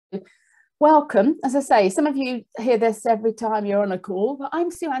welcome. As I say, some of you hear this every time you're on a call, but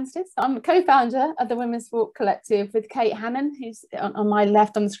I'm Sue Anstice. I'm a co-founder of the Women's Sport Collective with Kate Hannon, who's on my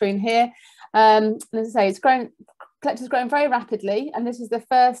left on the screen here. And as I say, collective's grown very rapidly, and this is the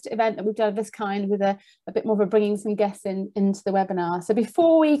first event that we've done of this kind with a bit more of a bringing some guests into the webinar. So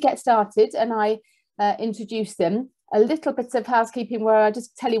before we get started and I introduce them, a little bit of housekeeping where I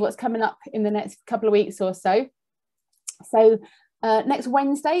just tell you what's coming up in the next couple of weeks or so. So next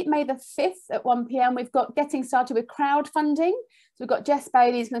Wednesday, May the 5th at 1 p.m, we've got getting started with crowdfunding. So we've got Jess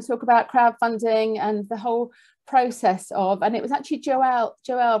Bailey who's going to talk about crowdfunding and the whole process of, and it was actually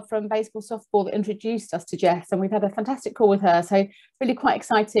Joelle from baseball softball that introduced us to Jess, and we've had a fantastic call with her. So really quite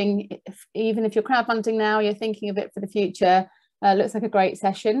exciting. Even if you're crowdfunding now, you're thinking of it for the future. Looks like a great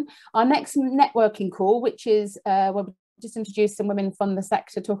session. Our next networking call, which is where we just introduce some women from the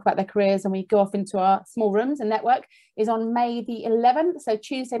sector, talk about their careers, and we go off into our small rooms and network, is on May the 11th. So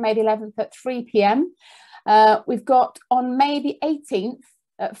Tuesday, May the 11th at 3 p.m. We've got on May the 18th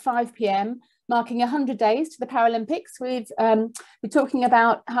at 5 p.m, marking 100 days to the Paralympics. We're talking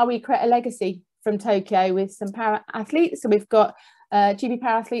about how we create a legacy from Tokyo with some para athletes. So we've got GB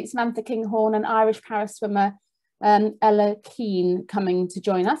para athletes Samantha Kinghorn and Irish para swimmer Ella Keane coming to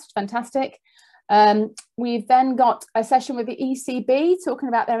join us. Fantastic. We've then got a session with the ECB talking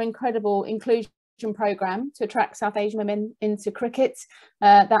about their incredible inclusion programme to attract South Asian women into cricket.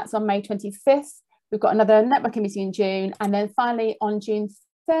 That's on May 25th. We've got another networking meeting in June, and then finally on June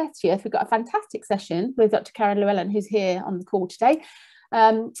 30th, we've got a fantastic session with Dr. Karen Llewellyn, who's here on the call today,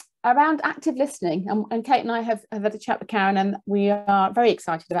 around active listening. And Kate and I have had a chat with Karen, and we are very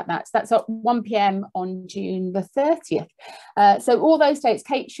excited about that. So that's at 1 p.m. on June the 30th. So all those dates,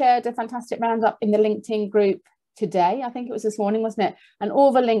 Kate shared a fantastic roundup in the LinkedIn group today. I think it was this morning, wasn't it? And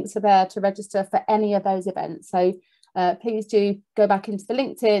all the links are there to register for any of those events. So please do go back into the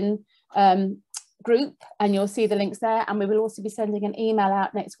LinkedIn group and you'll see the links there, and we will also be sending an email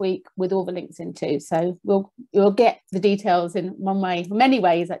out next week with all the links in too, so you'll get the details in many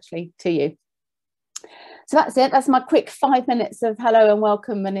ways actually to you. So that's it. That's my quick 5 minutes of hello and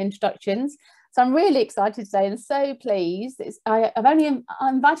welcome and introductions. So I'm really excited today and so pleased. I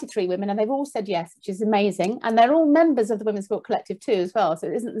invited 3 women and they've all said yes, which is amazing, and they're all members of the Women's Sport Collective too as well, so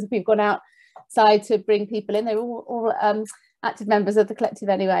it isn't as if we've gone outside to bring people in. They're all active members of the collective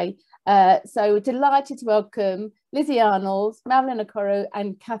anyway. So delighted to welcome Lizzy, Yarnold, Marilyn, Okoro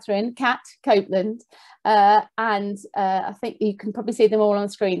and Katherine Copeland, and I think you can probably see them all on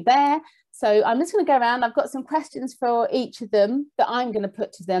screen there. So I'm just going to go around. I've got some questions for each of them that I'm going to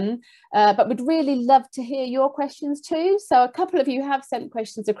put to them, but would really love to hear your questions too. So a couple of you have sent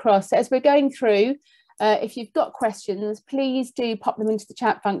questions across. So as we're going through, if you've got questions, please do pop them into the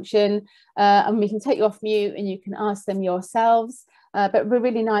chat function, and we can take you off mute and you can ask them yourselves. But it'd be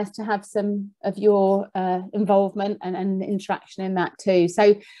really nice to have some of your involvement and interaction in that too.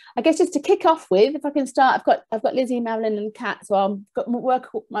 So I guess just to kick off with, if I can start, I've got Lizzy, Marilyn and Kat, so I'll work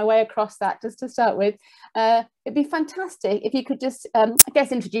my way across that just to start with. It'd be fantastic if you could just, I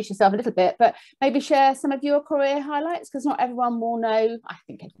guess, introduce yourself a little bit, but maybe share some of your career highlights, because not everyone will know. I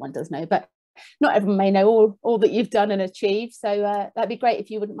think everyone does know, but not everyone may know all that you've done and achieved. So that'd be great if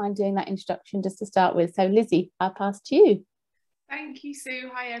you wouldn't mind doing that introduction just to start with. So Lizzy, I'll pass to you. Thank you,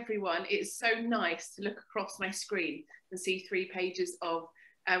 Sue. Hi, everyone. It's so nice to look across my screen and see 3 pages of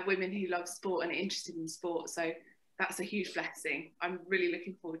women who love sport and are interested in sport. So that's a huge blessing. I'm really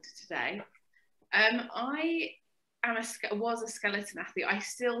looking forward to today. I was a skeleton athlete. I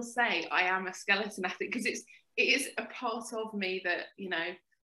still say I am a skeleton athlete because it is a part of me that, you know,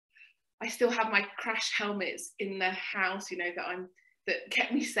 I still have my crash helmets in the house, you know, that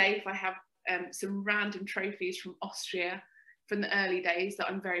kept me safe. I have some random trophies from Austria from the early days that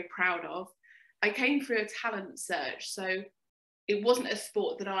I'm very proud of. I came through a talent search, so it wasn't a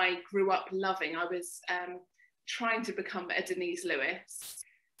sport that I grew up loving. I was trying to become a Denise Lewis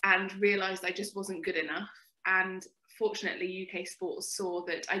and realised I just wasn't good enough. And fortunately, UK Sports saw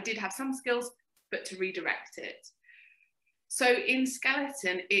that I did have some skills, but to redirect it. So in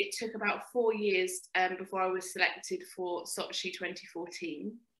skeleton, it took about 4 years before I was selected for Sochi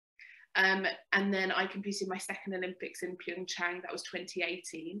 2014. And then I competed my second Olympics in Pyeongchang, that was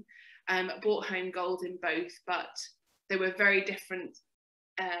 2018. Brought home gold in both, but they were very different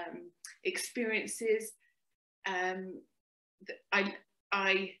experiences.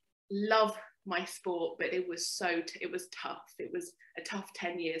 I love my sport, but it was tough. It was a tough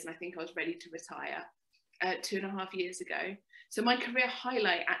 10 years, and I think I was ready to retire 2.5 years ago. So my career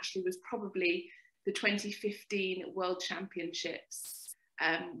highlight actually was probably the 2015 World Championships,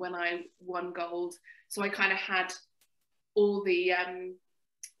 when I won gold. So I kind of had all the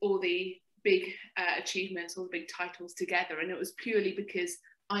all the big achievements, all the big titles together. And it was purely because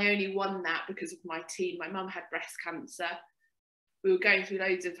I only won that because of my team. My mum had breast cancer. We were going through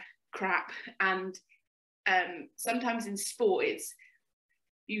loads of crap. And sometimes in sport,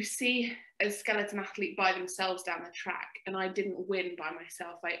 you see a skeleton athlete by themselves down the track, and I didn't win by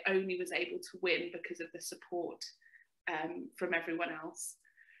myself. I only was able to win because of the support from everyone else.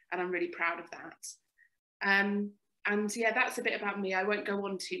 And I'm really proud of that. And yeah, that's a bit about me. I won't go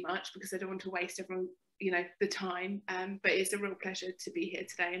on too much because I don't want to waste everyone, the time. But it's a real pleasure to be here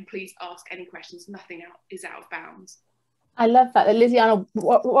today. And please ask any questions. Nothing is out of bounds. I love that Lizzy Yarnold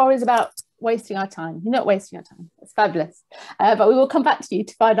worries about wasting our time. You're not wasting our time. It's fabulous. But we will come back to you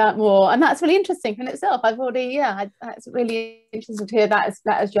to find out more. And that's really interesting in itself. It's really interesting to hear that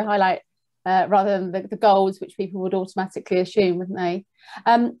as your highlight, rather than the goals, which people would automatically assume, wouldn't they?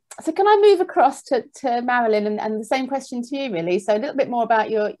 So can I move across to Marilyn, and the same question to you, really? So a little bit more about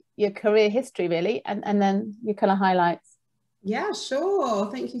your career history, really, and then your kind of highlights. Yeah,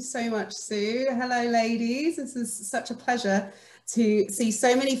 sure. Thank you so much, Sue. Hello, ladies. This is such a pleasure to see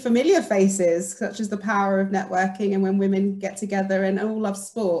so many familiar faces, such as the power of networking and when women get together and all love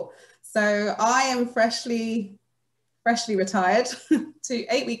sport. So I am freshly retired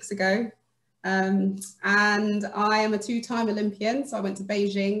 8 weeks ago. And I am a two-time Olympian. So I went to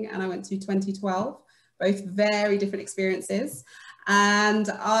Beijing and I went to 2012, both very different experiences. And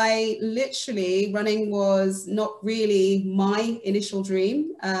running was not really my initial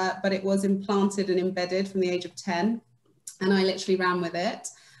dream, but it was implanted and embedded from the age of 10. And I literally ran with it.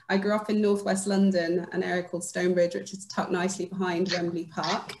 I grew up in northwest London, an area called Stonebridge, which is tucked nicely behind Wembley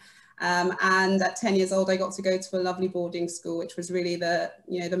Park. And at 10 years old, I got to go to a lovely boarding school, which was really the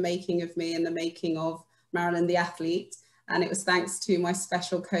making of me and the making of Marilyn, the athlete. And it was thanks to my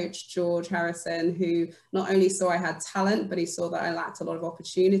special coach, George Harrison, who not only saw I had talent, but he saw that I lacked a lot of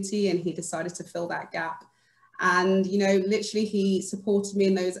opportunity, and he decided to fill that gap. And, literally he supported me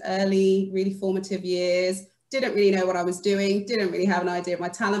in those early, really formative years. Didn't really know what I was doing, didn't really have an idea of my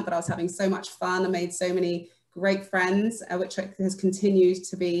talent, but I was having so much fun. I made so many great friends, which has continued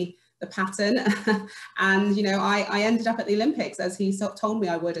to be the pattern. And, I ended up at the Olympics, as he told me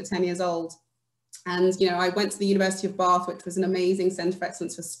I would at 10 years old. And, I went to the University of Bath, which was an amazing centre of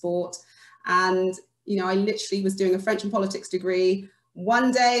excellence for sport. And, I literally was doing a French and politics degree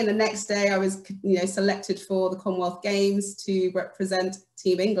one day, and the next day I was, selected for the Commonwealth Games to represent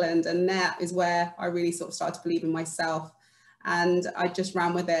Team England. And that is where I really sort of started to believe in myself. And I just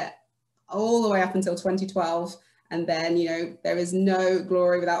ran with it all the way up until 2012. And then, there is no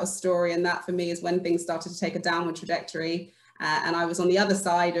glory without a story. And that for me is when things started to take a downward trajectory. And I was on the other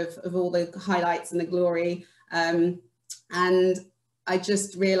side of all the highlights and the glory. And I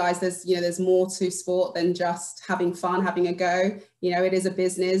just realized there's more to sport than just having fun, having a go. It is a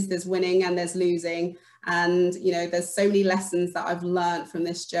business, there's winning and there's losing. And, there's so many lessons that I've learned from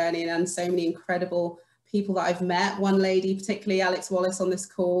this journey, and so many incredible people that I've met. One lady, particularly Alex Wallace on this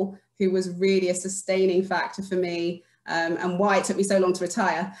call, who was really a sustaining factor for me, and why it took me so long to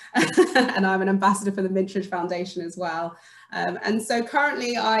retire. And I'm an ambassador for the Midridge Foundation as well. And so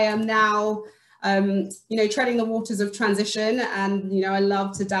currently I am now, treading the waters of transition, and, I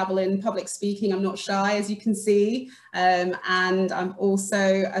love to dabble in public speaking. I'm not shy, as you can see. And I'm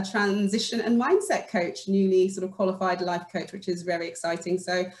also a transition and mindset coach, newly sort of qualified life coach, which is very exciting.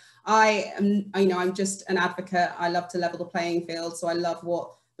 So I am, I'm just an advocate. I love to level the playing field. So I love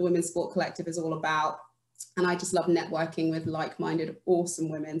what the Women's Sport Collective is all about. And I just love networking with like-minded, awesome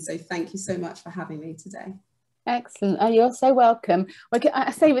women. So thank you so much for having me today. Excellent. Oh, you're so welcome.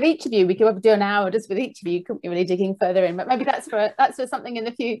 I say with each of you, we could do an hour just with each of you. Couldn't be really digging further in, but maybe that's for something in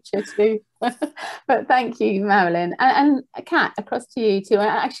the future too. But thank you, Marilyn. And Kat, across to you too.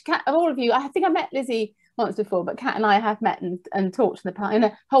 Actually, Kat, of all of you, I think I met Lizzy once before, but Kat and I have met and talked in the past in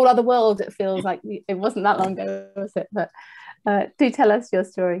a whole other world. It feels like it wasn't that long ago, was it? But do tell us your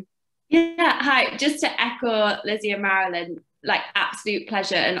story. Yeah, hi. Just to echo Lizzy and Marilyn, absolute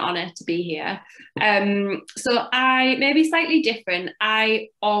pleasure and honour to be here. So I maybe slightly different. I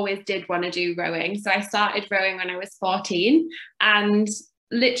always did want to do rowing. So I started rowing when I was 14, and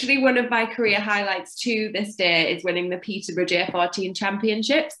literally one of my career highlights to this day is winning the Peterborough J14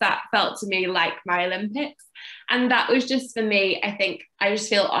 championships. That felt to me like my Olympics. And that was just for me, I think I just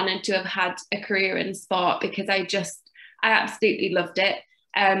feel honoured to have had a career in sport, because I absolutely loved it.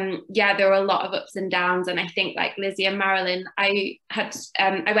 There were a lot of ups and downs, and I think like Lizzy and Marilyn, I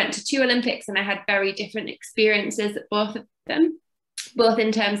went to 2 Olympics and I had very different experiences at both of them, both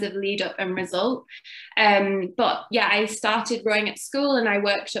in terms of lead up and result. But yeah, I started rowing at school and I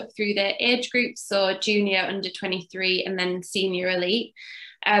worked up through the age groups, so junior, under 23, and then senior elite.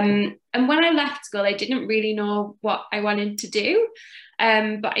 And when I left school, I didn't really know what I wanted to do,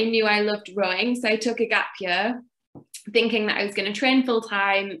 but I knew I loved rowing. So I took a gap year, thinking that I was going to train full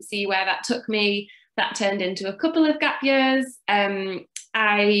time, see where that took me. That turned into a couple of gap years.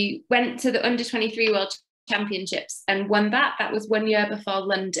 I went to the under-23 World Championships and won that. That was 1 year before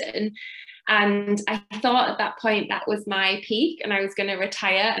London. And I thought at that point that was my peak and I was going to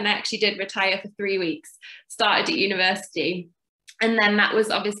retire. And I actually did retire for 3 weeks, started at university. And then that was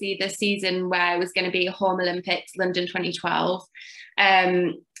obviously the season where I was going to be home Olympics, London 2012.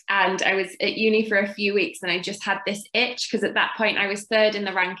 And I was at uni for a few weeks and I just had this itch because at that point I was third in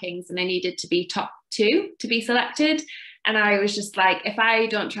the rankings and I needed to be top 2 to be selected. And I was just like, if I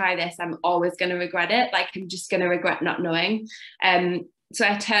don't try this, I'm always going to regret it. Like, I'm just going to regret not knowing. So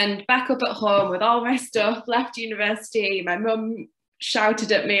I turned back up at home with all my stuff, left university. My mum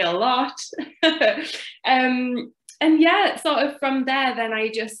shouted at me a lot. And yeah, sort of from there, then I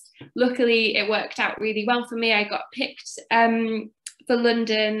just, luckily it worked out really well for me. I got picked for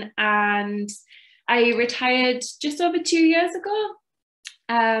London and I retired just over 2 years ago.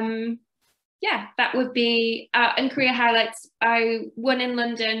 Yeah, that would be, and career highlights, I won in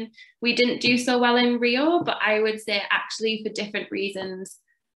London. We didn't do so well in Rio, but I would say actually for different reasons,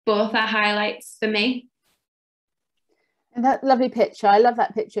 both are highlights for me. And that lovely picture, I love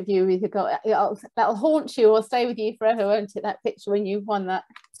that picture of you with your goal. That'll haunt you or stay with you forever, won't it? That picture when you won that.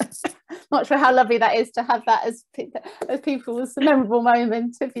 Not sure how lovely that is to have that as people's memorable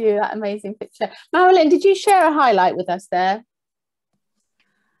moment of you, that amazing picture. Marilyn, did you share a highlight with us there?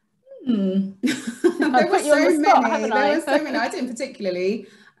 There were so many. I didn't particularly,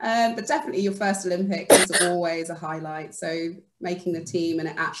 but definitely your first Olympics is always a highlight. So making the team and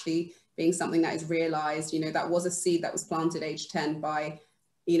it actually being something that is realised, you know, that was a seed that was planted age 10 by,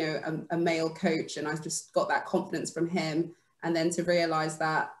 you know, a male coach, and I just got that confidence from him, and then to realise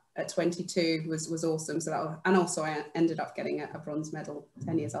that at 22 was awesome. So that, and also I ended up getting a bronze medal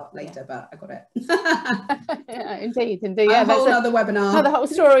 10 years later, but I got it. Yeah, indeed. Yeah, a whole other webinar. Another whole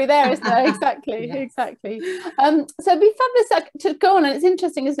story there, isn't there? Exactly, yes. Exactly. So we've had this to go on, and it's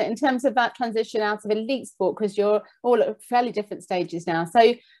interesting, isn't it, in terms of that transition out of elite sport, because you're all at fairly different stages now.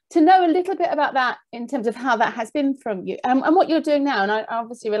 So to know a little bit about that in terms of how that has been from you and what you're doing now, and I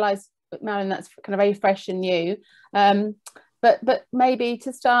obviously realise, Marilyn, that's kind of very fresh and new. But maybe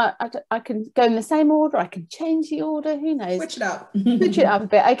to start, I can go in the same order. I can change the order. Who knows? Switch it up. Switch it up a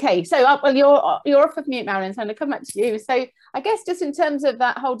bit. Okay. So, well, you're off of mute, Marilyn. So I'm going to come back to you. So, I guess just in terms of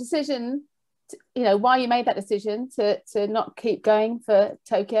that whole decision, you know, why you made that decision to not keep going for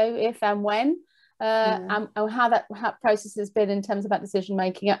Tokyo, if and when, and how that process has been in terms of that decision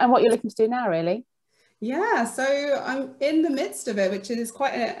making, and what you're looking to do now, really. Yeah, so I'm in the midst of it, which is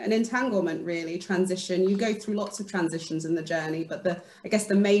quite an entanglement, really, transition. You go through lots of transitions in the journey, but I guess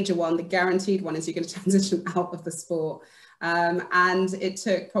the major one, the guaranteed one, is you're going to transition out of the sport. And it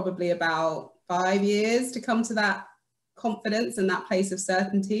took probably about 5 years to come to that confidence and that place of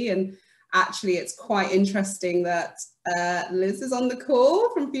certainty. And actually, it's quite interesting that Liz is on the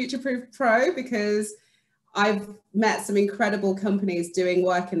call from Future Proof Pro, because I've met some incredible companies doing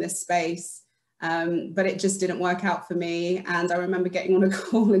work in this space. But it just didn't work out for me. And I remember getting on a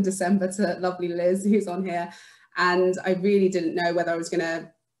call in December to lovely Liz, who's on here. And I really didn't know whether I was going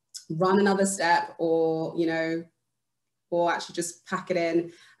to run another step or, you know, or actually just pack it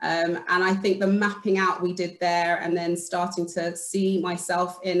in. And I think the mapping out we did there, and then starting to see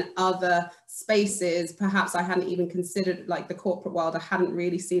myself in other spaces, perhaps I hadn't even considered, like the corporate world, I hadn't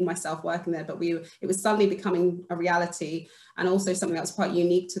really seen myself working there, but it was suddenly becoming a reality. And also something that was quite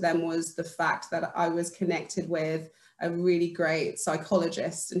unique to them was the fact that I was connected with a really great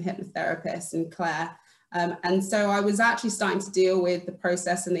psychologist and hypnotherapist in Claire. And so I was actually starting to deal with the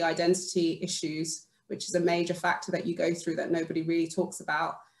process and the identity issues, which is a major factor that you go through that nobody really talks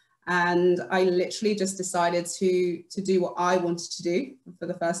about. And I literally just decided to do what I wanted to do for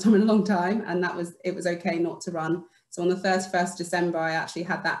the first time in a long time. And it was okay not to run. So on the 31st of December, I actually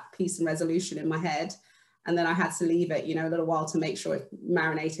had that peace and resolution in my head. And then I had to leave it, you know, a little while to make sure it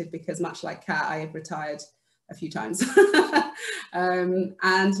marinated, because much like Kat, I had retired a few times.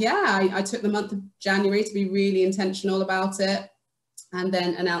 And yeah, I took the month of January to be really intentional about it, and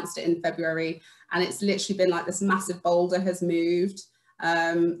then announced it in February. And it's literally been like this massive boulder has moved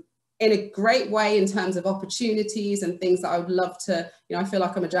in a great way in terms of opportunities and things that I would love to, you know, I feel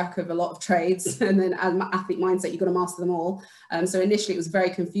like I'm a jack of a lot of trades, and then as my athlete mindset, you've got to master them all. So initially it was very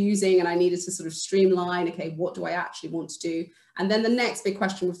confusing, and I needed to sort of streamline, okay, what do I actually want to do? And then the next big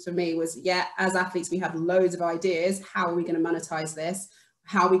question for me was, yeah, as athletes, we have loads of ideas. How are we going to monetize this?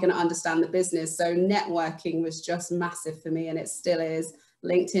 How are we going to understand the business? So networking was just massive for me, and it still is.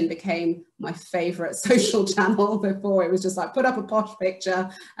 LinkedIn became my favorite social channel. Before it was just like put up a posh picture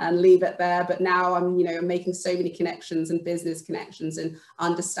and leave it there. But now I'm, you know, making so many connections and business connections and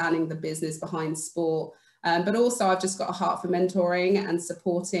understanding the business behind sport. But also I've just got a heart for mentoring and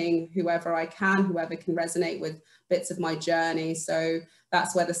supporting whoever I can, whoever can resonate with bits of my journey. So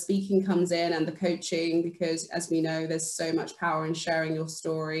that's where the speaking comes in and the coaching, because as we know, there's so much power in sharing your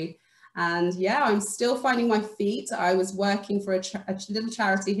story. And yeah, I'm still finding my feet. I was working for a little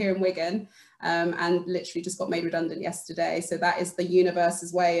charity here in Wigan and literally just got made redundant yesterday. So that is the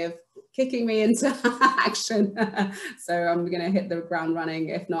universe's way of kicking me into action. So I'm going to hit the ground running.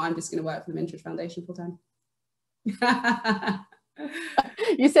 If not, I'm just going to work for the Mintage Foundation full time.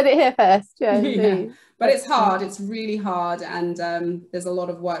 You said it here first. Yeah, but it's hard. It's really hard. And there's a lot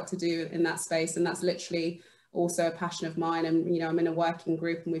of work to do in that space. And that's literally also a passion of mine. And, you know, I'm in a working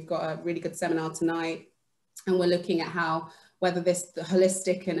group and we've got a really good seminar tonight. And we're looking at how, whether this the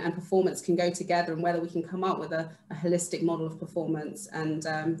holistic and performance can go together, and whether we can come up with a holistic model of performance and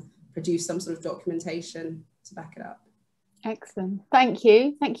produce some sort of documentation to back it up. Excellent. Thank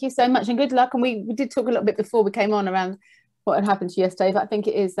you so much, and good luck. And we did talk a little bit before we came on around what had happened to you yesterday, but I think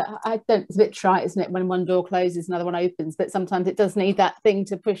it is that it's a bit trite, isn't it, when one door closes another one opens, but sometimes it does need that thing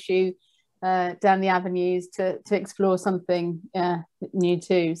to push you down the avenues to explore something new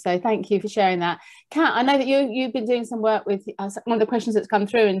too. So thank you for sharing that. Kat, I know that you've been doing some work with one of the questions that's come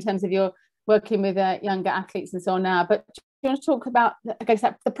through in terms of your working with younger athletes and so on now, but do you want to talk about, I guess,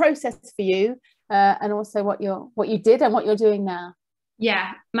 the process for you and also what you did and what you're doing now?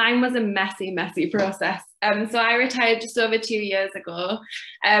 Yeah, mine was a messy process. So I retired just over 2 years ago.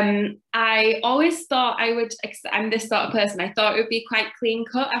 I always thought I'm this sort of person, I thought it would be quite clean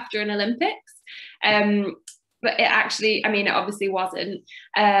cut after an Olympics. But it actually, I mean, it obviously wasn't.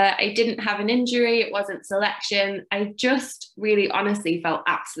 I didn't have an injury, it wasn't selection. I just really honestly felt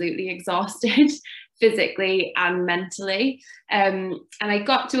absolutely exhausted physically and mentally. And I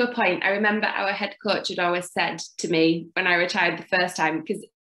got to a point, I remember our head coach had always said to me when I retired the first time, because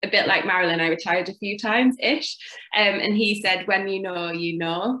a bit like Marilyn, I retired a few times-ish. And he said, when you know, you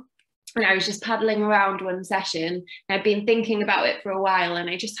know. And I was just paddling around one session and I'd been thinking about it for a while, and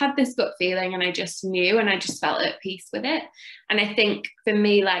I just had this gut feeling and I just knew, and I just felt at peace with it. And I think for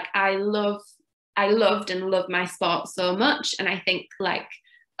me, like I loved and love my sport so much. And I think like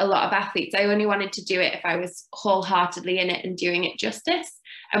a lot of athletes, I only wanted to do it if I was wholeheartedly in it and doing it justice.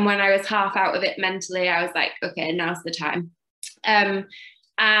 And when I was half out of it mentally, I was like, okay, now's the time.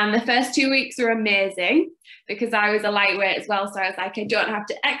 And the first 2 weeks were amazing because I was a lightweight as well. So I was like, I don't have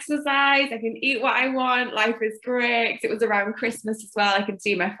to exercise. I can eat what I want. Life is great. It was around Christmas as well. I could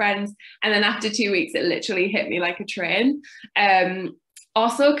see my friends. And then after 2 weeks, it literally hit me like a train.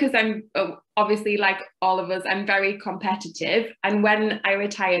 Also, because I'm obviously, like all of us, I'm very competitive. And when I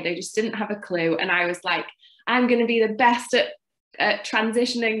retired, I just didn't have a clue. And I was like, I'm going to be the best at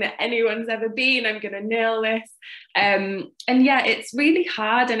transitioning that anyone's ever been. I'm going to nail this. And yeah, it's really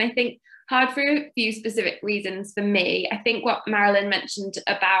hard. And I think hard for a few specific reasons for me. I think what Marilyn mentioned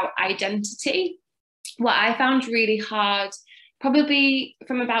about identity, what I found really hard probably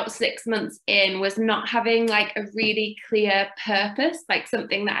from about 6 months in was not having like a really clear purpose, like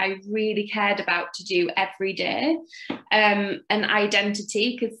something that I really cared about to do every day, and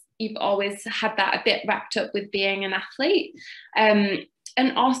identity, because you've always had that a bit wrapped up with being an athlete. And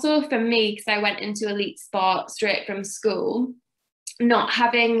also for me, because I went into elite sport straight from school, not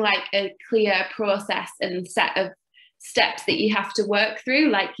having like a clear process and set of steps that you have to work through,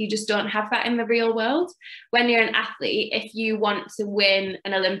 like you just don't have that in the real world. When you're an athlete, if you want to win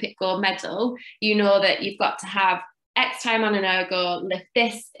an Olympic gold medal, you know that you've got to have X time on an ergo, lift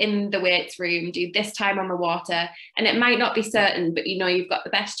this in the weights room, do this time on the water, and it might not be certain, but you know you've got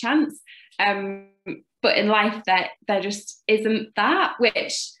the best chance. But in life, there just isn't that,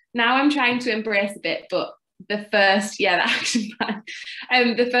 which now I'm trying to embrace a bit. But the action plan,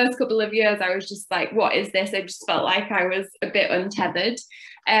 the first couple of years, I was just like, what is this? I just felt like I was a bit untethered.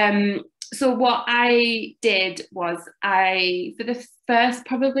 So what I did was for the first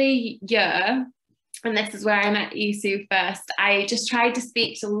probably year, and this is where I met you, Sue, first, I just tried to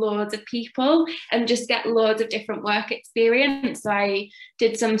speak to loads of people and just get loads of different work experience. So I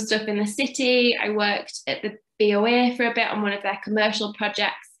did some stuff in the city. I worked at the BOA for a bit on one of their commercial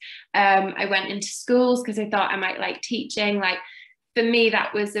projects. I went into schools because I thought I might like teaching. Like for me,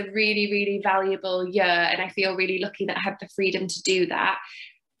 that was a really, really valuable year. And I feel really lucky that I had the freedom to do that.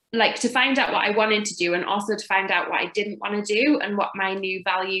 Like to find out what I wanted to do, and also to find out what I didn't want to do and what my new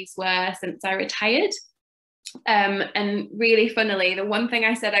values were since I retired. And really funnily, the one thing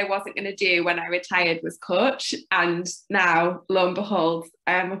I said I wasn't going to do when I retired was coach, and now lo and behold,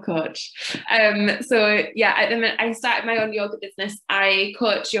 I am a coach. So yeah, at the minute I started my own yoga business. I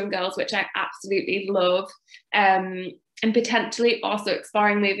coach young girls, which I absolutely love, and potentially also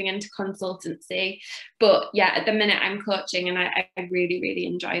exploring moving into consultancy. But yeah, at the minute I'm coaching, and I really, really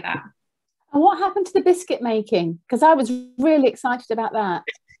enjoy that. And what happened to the biscuit making? Because I was really excited about that.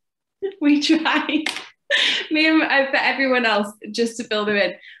 We tried. Me and for everyone else, just to fill them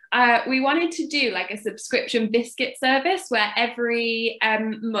in, we wanted to do like a subscription biscuit service where every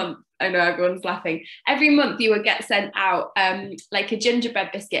month, I know everyone's laughing, every month you would get sent out like a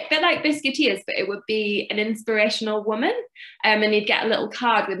gingerbread biscuit, a bit like Biscuiteers, but it would be an inspirational woman, and you'd get a little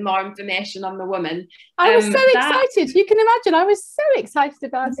card with more information on the woman. I was so excited. You can imagine, I was so excited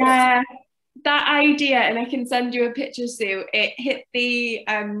about it. That idea, and I can send you a picture, Sue. It hit the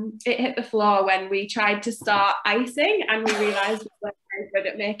floor when we tried to start icing, and we realised we weren't very good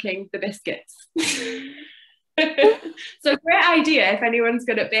at making the biscuits. So great idea. If anyone's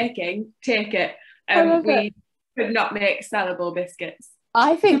good at baking, take it. We could not make sellable biscuits.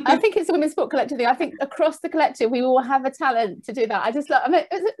 I think it's a women's sport collective thing. I think across the collective we all have a talent to do that. I mean,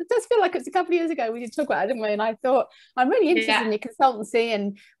 it does feel like it was a couple of years ago we did talk about it, didn't we? And I thought, I'm really interested in your consultancy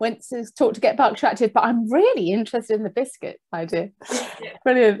and went to talk to Get Berkshire Active, but I'm really interested in the biscuit idea.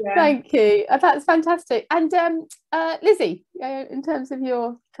 Brilliant. Thank you. That's fantastic. And Lizzy, in terms of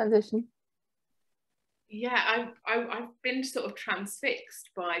your transition. Yeah, I've been sort of transfixed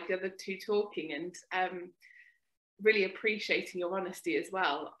by the other two talking, and really appreciating your honesty as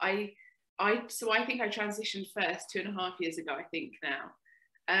well. So I think I transitioned first 2.5 years ago, I think now.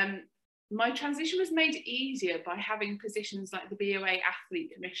 My transition was made easier by having positions like the BOA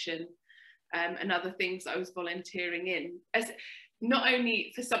Athlete Commission and other things that I was volunteering in, as not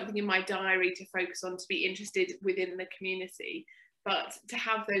only for something in my diary to focus on, to be interested within the community, but to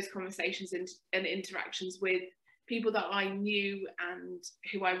have those conversations and interactions with people that I knew and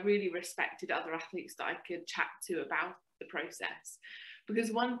who I really respected, other athletes that I could chat to about the process.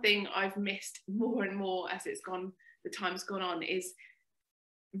 Because one thing I've missed more and more as the time's gone on, is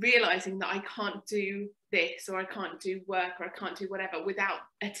realizing that I can't do this, or I can't do work, or I can't do whatever without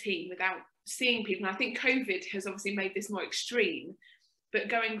a team, without seeing people. And I think COVID has obviously made this more extreme, but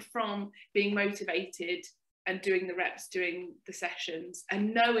going from being motivated and doing the reps, doing the sessions,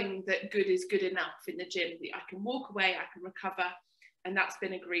 and knowing that good is good enough in the gym, that I can walk away, I can recover, and that's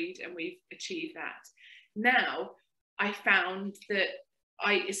been agreed, and we've achieved that. Now, I found that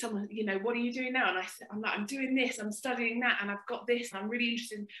someone, what are you doing now? And I'm like, I'm doing this, I'm studying that, and I've got this, and I'm really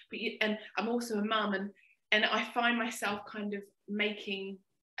interested and I'm also a mum, and I find myself kind of making,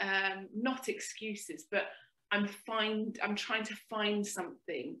 not excuses, but I'm trying to find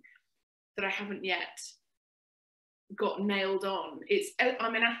something that I haven't yet got nailed on.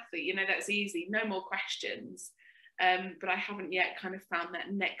 I'm an athlete, that's easy, no more questions, but I haven't yet kind of found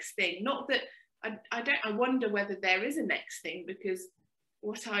that next thing. Not that I wonder whether there is a next thing, because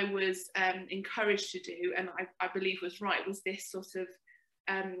what I was encouraged to do, and I believe was right, was this sort of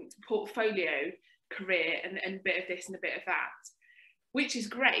portfolio career, and a bit of this and a bit of that, which is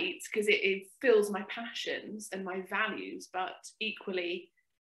great because it fills my passions and my values. But equally,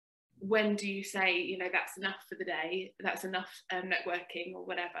 when do you say, that's enough for the day, that's enough networking or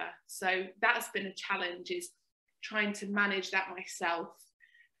whatever? So that's been a challenge, is trying to manage that myself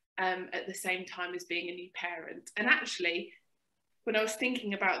at the same time as being a new parent. And actually, when I was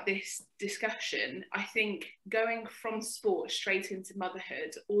thinking about this discussion, I think going from sport straight into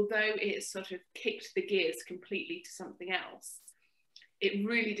motherhood, although it sort of kicked the gears completely to something else, it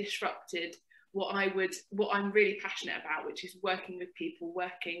really disrupted what I'm really passionate about, which is working with people,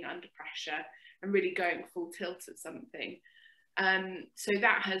 working under pressure, and really going full tilt at something. So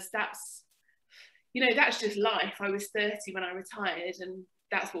that's just life. I was 30 when I retired, and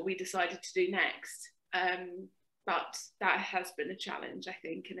that's what we decided to do next. But that has been a challenge, I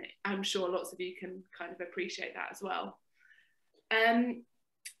think, and I'm sure lots of you can kind of appreciate that as well.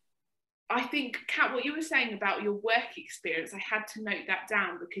 I think, Kat, what you were saying about your work experience, I had to note that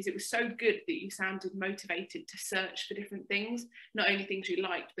down, because it was so good that you sounded motivated to search for different things, not only things you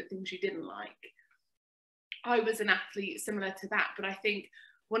liked, but things you didn't like. I was an athlete similar to that, but I think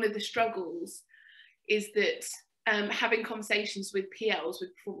one of the struggles is that having conversations with PLs,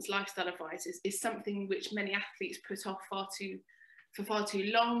 with performance lifestyle advisors, is something which many athletes put off for far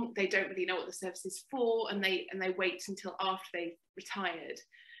too long. They don't really know what the service is for, and they wait until after they've retired.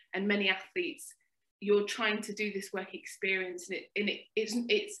 And many athletes, you're trying to do this work experience, and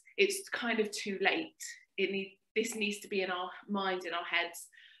it's kind of too late. This needs to be in our mind, in our heads,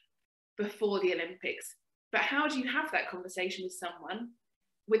 before the Olympics. But how do you have that conversation with someone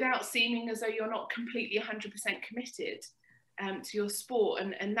without seeming as though you're not completely 100% committed to your sport?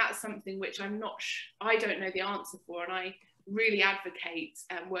 And that's something which I don't know the answer for, and I really advocate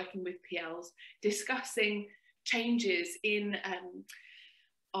working with PLs, discussing changes in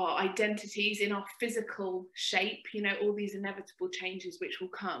our identities, in our physical shape, you know, all these inevitable changes which will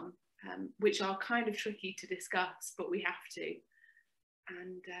come, which are kind of tricky to discuss, but we have to.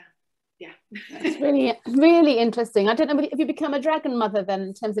 And yeah. It's really, really interesting. I don't know if you become a dragon mother then,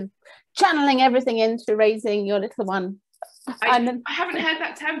 in terms of channeling everything into raising your little one. I haven't heard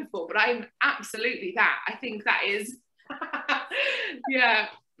that term before, but I'm absolutely that. I think that is, yeah.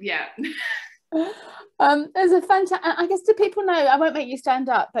 There's a fantastic, I guess, do people know, I won't make you stand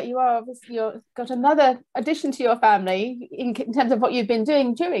up, but you are obviously, you've got another addition to your family in terms of what you've been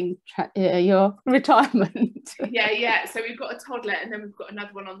doing during your retirement. Yeah. So we've got a toddler, and then we've got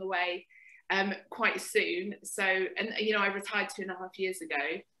another one on the way quite soon. So, and you know, I retired 2.5 years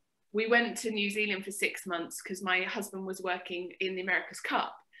ago. We went to New Zealand for 6 months because my husband was working in the America's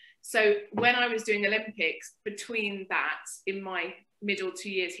Cup. So when I was doing Olympics, between that, in my middle 2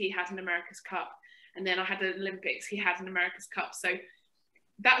 years, he had an America's Cup, and then I had an Olympics, he had an America's Cup. So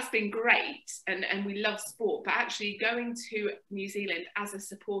that's been great, and we love sport, but actually going to New Zealand as a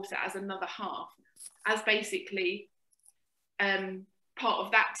supporter, as another half, as basically part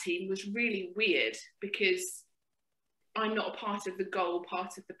of that team, was really weird, because I'm not a part of the goal,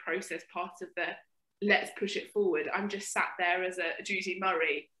 part of the process, part of the let's push it forward. I'm just sat there as a Judy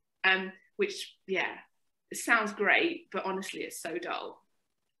Murray, which, yeah, it sounds great, but honestly, it's so dull.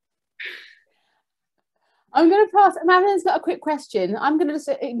 I'm going to pass. Marilyn's got a quick question. I'm going to just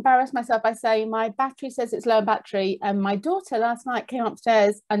embarrass myself by saying my battery says it's low on battery, and my daughter last night came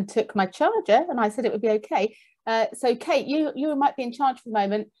upstairs and took my charger, and I said it would be okay. So Kate, you might be in charge for the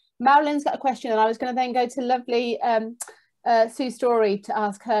moment. Marilyn's got a question, and I was going to then go to lovely Sue Story to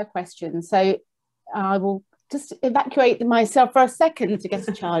ask her question. So I will just evacuate myself for a second to get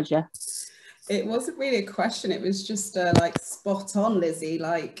a charger. It wasn't really a question. It was just like spot on, Lizzy.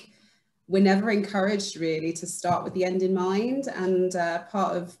 Like, we're never encouraged really to start with the end in mind. And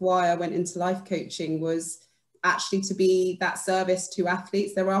part of why I went into life coaching was actually to be that service to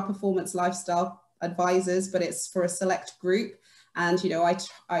athletes. There are performance lifestyle advisors, but it's for a select group. And, you know,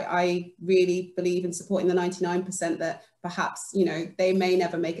 I really believe in supporting the 99% that perhaps, you know, they may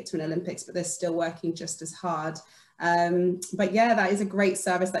never make it to an Olympics, but they're still working just as hard. But yeah, that is a great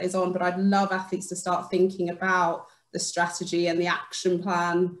service that is on, but I'd love athletes to start thinking about the strategy and the action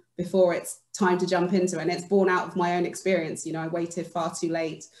plan before it's time to jump into it. And it's born out of my own experience. You know, I waited far too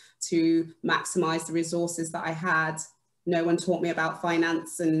late to maximize the resources that I had. No one taught me about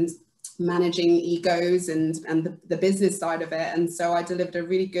finance and managing egos and the business side of it. And so I delivered a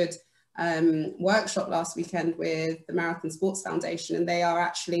really good workshop last weekend with the Marathon Sports Foundation, and they've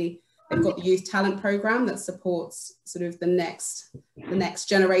got the youth talent program that supports sort of the next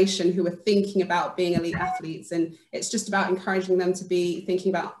generation who are thinking about being elite athletes. And it's just about encouraging them to be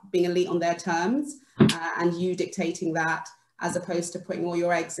thinking about being elite on their terms, and you dictating that, as opposed to putting all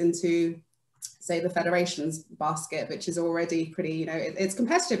your eggs into, say, the federation's basket, which is already pretty, you know, it's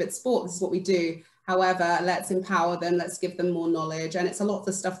competitive, it's sport, this is what we do. However, let's empower them, let's give them more knowledge. And it's a lot of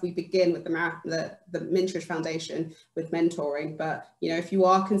the stuff we begin with the Mintridge Foundation with mentoring. But, you know, if you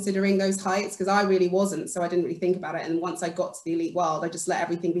are considering those heights, because I really wasn't, so I didn't really think about it. And once I got to the elite world, I just let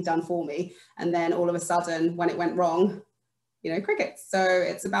everything be done for me. And then all of a sudden, when it went wrong, you know, crickets. So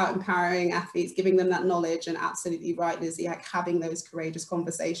it's about empowering athletes, giving them that knowledge. And absolutely right, Lizzy, like having those courageous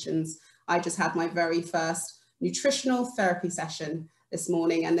conversations. I just had my very first nutritional therapy session this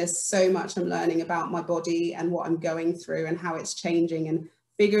morning, and there's so much I'm learning about my body and what I'm going through and how it's changing, and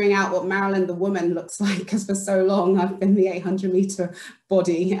figuring out what Marilyn the woman looks like, because for so long I've been the 800-meter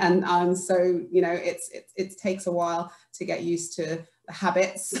body, and so, you know, it takes a while to get used to the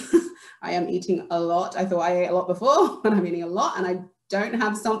habits. I am eating a lot. I thought I ate a lot before, and I'm eating a lot, and I don't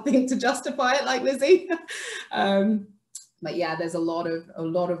have something to justify it like Lizzy. But yeah, there's a lot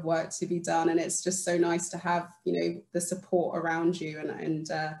of work to be done, and it's just so nice to have, you know, the support around you, and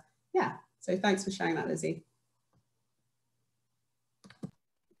yeah. So thanks for sharing that, Lizzy.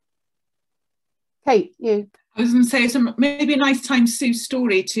 Kate, you. I was going to say, maybe a nice time, Sue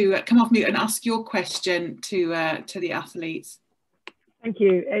Story, to come off mute and ask your question to the athletes. Thank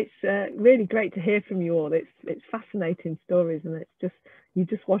you. It's really great to hear from you all. It's fascinating stories, and you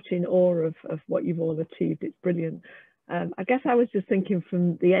just watch in awe of what you've all achieved. It's brilliant. I guess I was just thinking,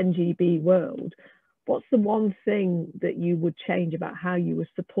 from the NGB world, what's the one thing that you would change about how you were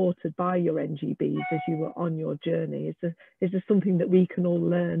supported by your NGBs as you were on your journey? Is there something that we can all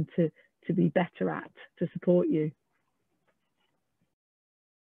learn to to be better at to support you?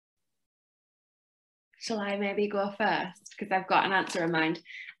 Shall I maybe go first? Because I've got an answer in mind.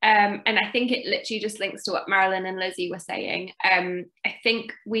 And I think it literally just links to what Marilyn and Lizzy were saying. I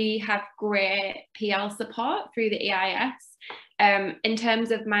think we have great PL support through the EIS. In terms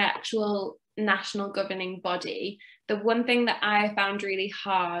of my actual national governing body, the one thing that I found really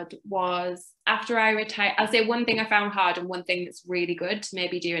hard was after I retired, I'll say one thing I found hard and one thing that's really good to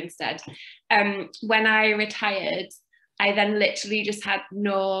maybe do instead. When I retired, I then literally just had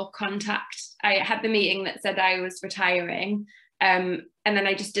no contact. I had the meeting that said I was retiring, and then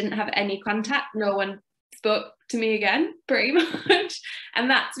I just didn't have any contact. No one spoke to me again, pretty much. And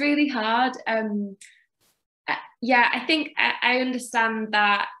that's really hard. Yeah, I think I understand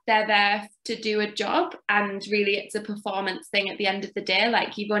that they're there to do a job, and really it's a performance thing at the end of the day.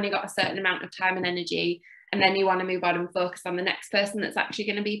 Like, you've only got a certain amount of time and energy, and then you want to move on and focus on the next person that's actually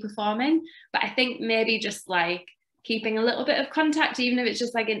going to be performing. But I think maybe just like keeping a little bit of contact, even if it's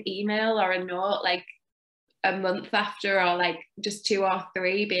just like an email or a note, like a month after, or like just 2 or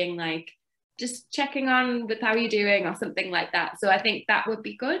 3, being like, just checking on with how you're doing or something like that. So I think that would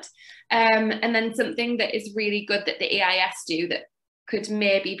be good. And then something that is really good that the EIS do that could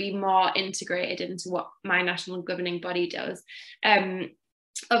maybe be more integrated into what my national governing body does.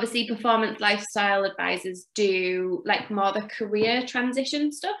 Obviously, performance lifestyle advisors do like more the career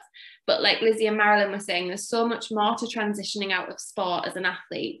transition stuff. But like Lizzy and Marilyn were saying, there's so much more to transitioning out of sport as an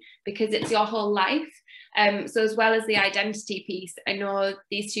athlete, because it's your whole life. So as well as the identity piece, I know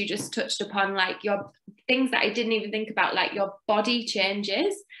these two just touched upon like your things that I didn't even think about, like your body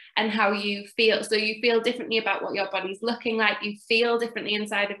changes and how you feel. So you feel differently about what your body's looking like. You feel differently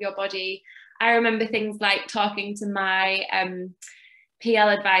inside of your body. I remember things like talking to my PL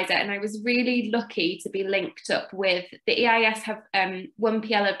advisor, and I was really lucky to be linked up with the EIS. Have one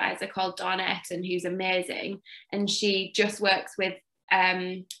PL advisor called Dawn Ayrton, who's amazing, and she just works with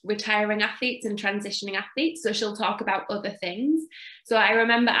retiring athletes and transitioning athletes, so she'll talk about other things. So I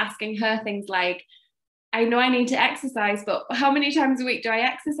remember asking her things like, I know I need to exercise, but how many times a week do I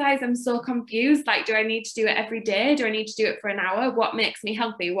exercise? I'm so confused. Like, do I need to do it every day? Do I need to do it for an hour? What makes me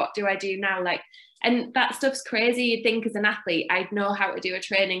healthy? What do I do now? Like, and that stuff's crazy. You'd think as an athlete, I'd know how to do a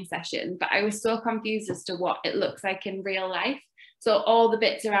training session, but I was so confused as to what it looks like in real life. So all the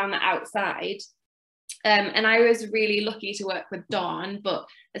bits around the outside. And I was really lucky to work with Dawn, but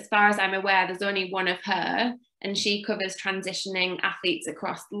as far as I'm aware, there's only one of her, and she covers transitioning athletes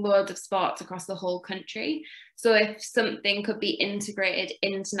across loads of sports across the whole country. So if something could be integrated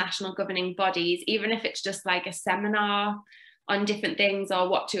into national governing bodies, even if it's just like a seminar on different things or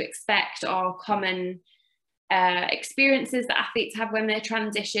what to expect or common experiences that athletes have when they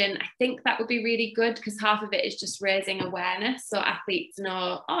transition, I think that would be really good, because half of it is just raising awareness so athletes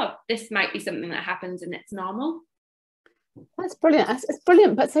know, oh, this might be something that happens and it's normal. That's brilliant. It's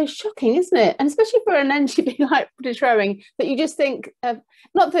brilliant, but so shocking, isn't it? And especially for an NGB like British Rowing, that you just think,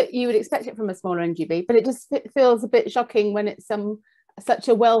 not that you would expect it from a smaller NGB, but it just feels a bit shocking when it's such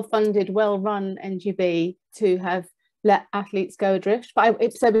a well-funded, well-run NGB to have let athletes go adrift. But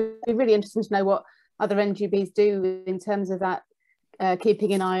it'd be really interesting to know what other NGBs do in terms of that,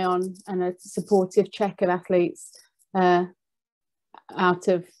 keeping an eye on and a supportive check of athletes out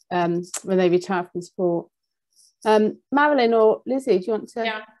of when they retire from sport. Marilyn or Lizzy, do you want to?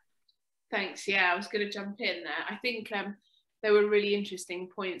 Yeah, thanks. Yeah, I was going to jump in there. I think there were really interesting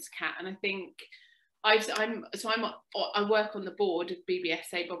points, Kat, and I think I work on the board of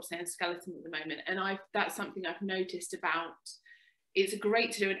BBSA bobsleigh and skeleton at the moment, and that's something I've noticed about. It's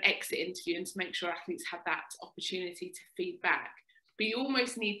great to do an exit interview and to make sure athletes have that opportunity to feed back, but you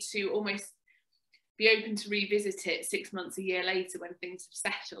almost need to be open to revisit it 6 months, a year later when things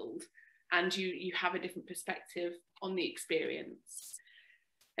have settled and you have a different perspective on the experience.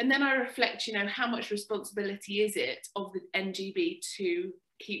 And then I reflect, how much responsibility is it of the NGB to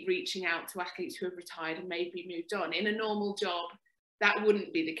keep reaching out to athletes who have retired and maybe moved on? In a normal job, that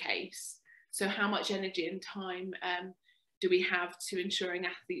wouldn't be the case. So how much energy and time do we have to ensuring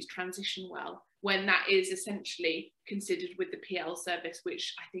athletes transition well, when that is essentially considered with the PL service,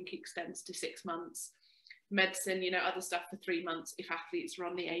 which I think extends to 6 months, medicine, other stuff for 3 months if athletes are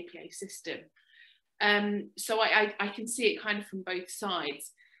on the APA system. So I can see it kind of from both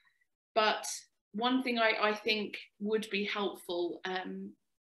sides. But one thing I think would be helpful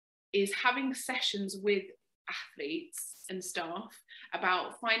is having sessions with athletes and staff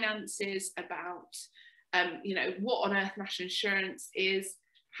about finances, about what on earth national insurance is,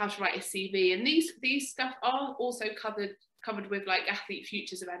 how to write a CV, and these stuff are also covered covered with like athlete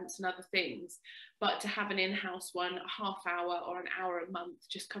futures events and other things, but to have an in-house one, a half hour or an hour a month,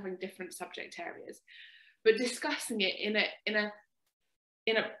 just covering different subject areas, but discussing it in a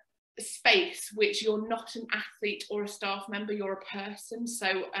space which you're not an athlete or a staff member, you're a person.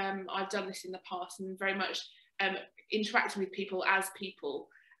 So I've done this in the past and very much interacting with people as people,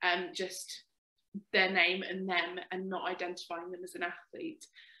 just their name and them, and not identifying them as an athlete.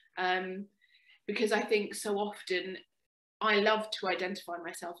 Because I think so often I love to identify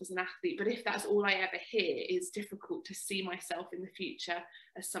myself as an athlete, but if that's all I ever hear, it's difficult to see myself in the future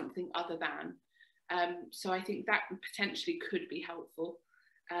as something other than. So I think that potentially could be helpful.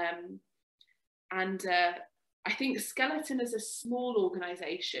 I think Skeleton as a small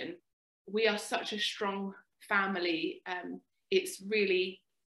organisation, we are such a strong family. It's really,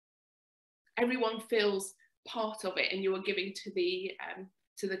 everyone feels part of it, and you are giving to the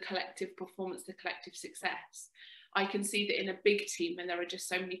collective performance, the collective success. I can see that in a big team, when there are just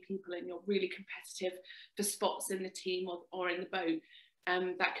so many people and you're really competitive for spots in the team or in the boat,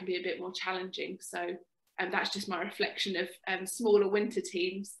 that can be a bit more challenging. So that's just my reflection of smaller winter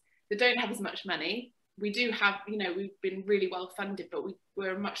teams that don't have as much money. We do have, you know, we've been really well funded, but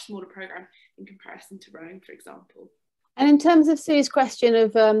we're a much smaller programme in comparison to rowing, for example. And in terms of Sue's question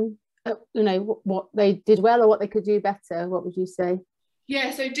of, you know, what they did well or what they could do better, what would you say?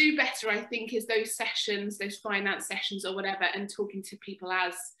 Yeah, so do better, I think, is those sessions, those finance sessions or whatever, and talking to people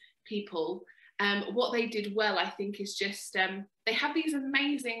as people. What they did well, I think, is just they have these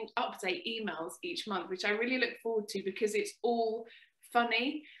amazing update emails each month, which I really look forward to, because it's all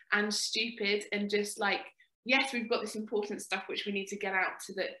funny and stupid and just like, yes, we've got this important stuff which we need to get out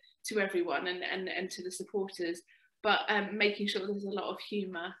to everyone and to the supporters, but making sure there's a lot of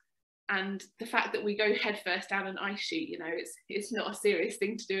humour. And the fact that we go headfirst down an ice chute, you know, it's not a serious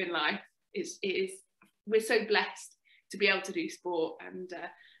thing to do in life. It is. We're so blessed to be able to do sport,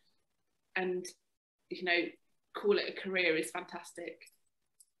 and you know, call it a career is fantastic.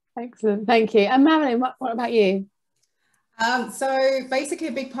 Excellent, thank you. And Marilyn, what about you? So basically,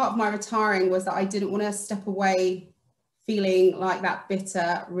 a big part of my retiring was that I didn't want to step away feeling like that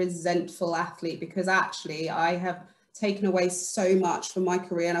bitter, resentful athlete, because actually I have taken away so much from my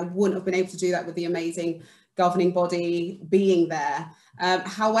career, and I wouldn't have been able to do that with the amazing governing body being there.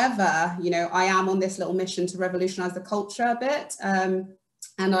 However, you know, I am on this little mission to revolutionise the culture a bit, and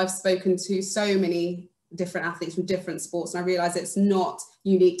I've spoken to so many different athletes from different sports, and I realise it's not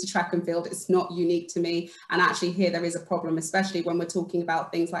unique to track and field, it's not unique to me, and actually here there is a problem, especially when we're talking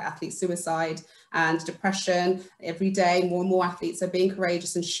about things like athlete suicide and depression. Every day more and more athletes are being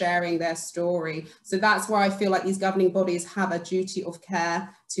courageous and sharing their story. So that's where I feel like these governing bodies have a duty of care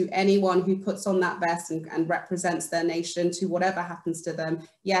to anyone who puts on that vest and represents their nation, to whatever happens to them.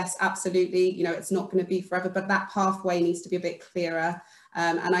 Yes, absolutely, you know, it's not going to be forever, but that pathway needs to be a bit clearer.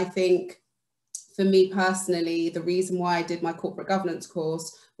 And I think for me personally, the reason why I did my corporate governance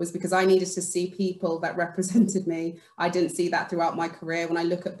course was because I needed to see people that represented me. I didn't see that throughout my career. When I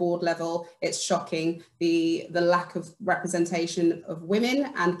look at board level, it's shocking, the lack of representation of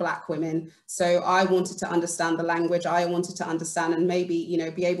women and Black women. So I wanted to understand the language. I wanted to understand and maybe, you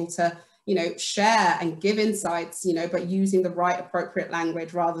know, be able to, you know, share and give insights, you know, but using the right appropriate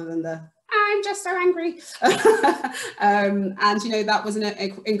language rather than the I'm just so angry. And, you know, that was an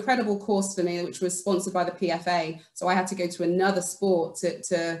incredible course for me, which was sponsored by the PFA. So I had to go to another sport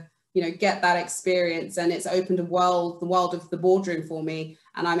to you know, get that experience. And it's opened the world of the boardroom for me.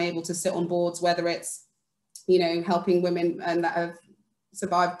 And I'm able to sit on boards, whether it's, you know, helping women that have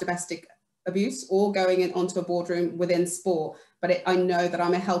survived domestic abuse or going onto a boardroom within sport. But I know that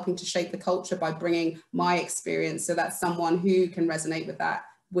I'm helping to shape the culture by bringing my experience, so that someone who can resonate with that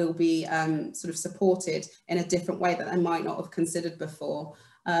will be sort of supported in a different way that I might not have considered before.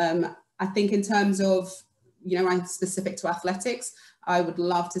 I think in terms of, you know, I'm specific to athletics, I would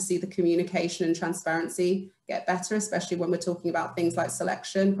love to see the communication and transparency get better, especially when we're talking about things like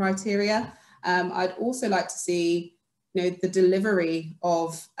selection criteria. I'd also like to see, you know, the delivery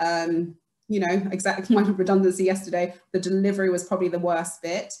of, you know, exactly my redundancy yesterday, the delivery was probably the worst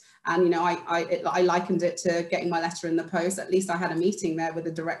bit. And, you know, I likened it to getting my letter in the post. At least I had a meeting there with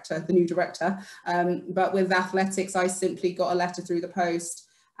the director, the new director. But with athletics, I simply got a letter through the post.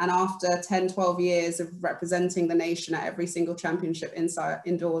 And after 10, 12 years of representing the nation at every single championship, inside,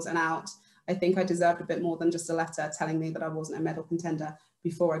 indoors and out, I think I deserved a bit more than just a letter telling me that I wasn't a medal contender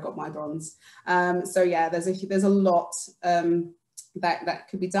before I got my bronze. So yeah, there's a lot that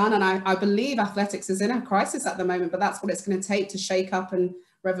could be done. And I believe athletics is in a crisis at the moment, but that's what it's going to take to shake up and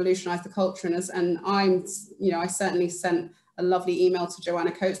revolutionise the culture. And I'm, you know, I certainly sent a lovely email to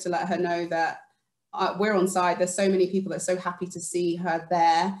Joanna Coates to let her know that we're on side. There's so many people that are so happy to see her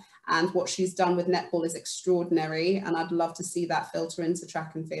there, and what she's done with netball is extraordinary, and I'd love to see that filter into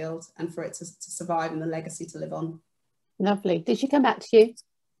track and field and for it to survive and the legacy to live on. Lovely. Did she come back to you?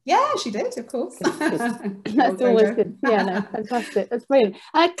 Yeah, she did, of course. That's always good. Yeah, no, fantastic. That's brilliant.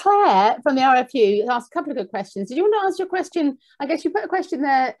 Claire from the RFU asked a couple of good questions. Did you want to ask your question? I guess you put a question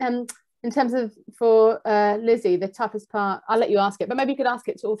there in terms of for Lizzy, the toughest part. I'll let you ask it, but maybe you could ask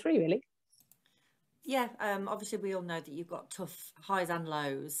it to all three, really. Yeah, obviously we all know that you've got tough highs and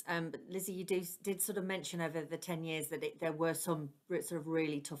lows. But Lizzy, you did sort of mention over the 10 years that there were some sort of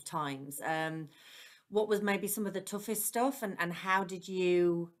really tough times. What was maybe some of the toughest stuff, and how did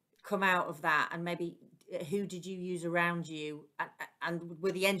you come out of that? And maybe who did you use around you, and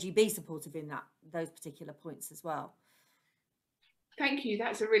were the NGB supportive in those particular points as well? Thank you.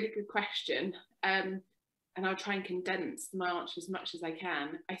 That's a really good question. And I'll try and condense my answer as much as I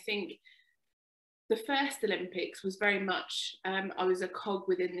can. I think the first Olympics was very much, I was a cog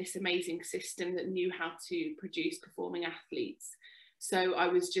within this amazing system that knew how to produce performing athletes. So I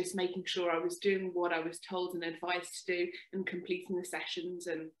was just making sure I was doing what I was told and advised to do, and completing the sessions.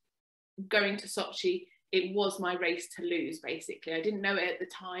 And going to Sochi, it was my race to lose, basically. I didn't know it at the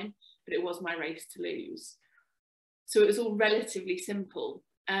time, but it was my race to lose. So it was all relatively simple.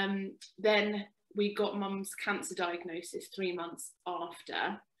 Then we got Mum's cancer diagnosis 3 months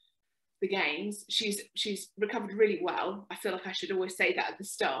after the games. She's recovered really well. I feel like I should always say that at the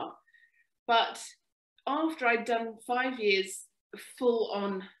start. But after I'd done 5 years full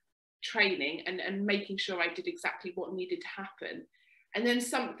on training and making sure I did exactly what needed to happen, and then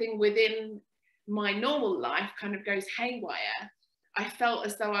something within my normal life kind of goes haywire, I felt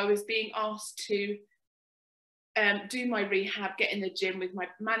as though I was being asked to do my rehab, get in the gym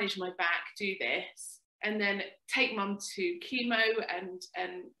manage my back, do this, and then take Mum to chemo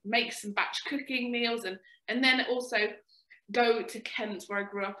and make some batch cooking meals, and then also go to Kent, where I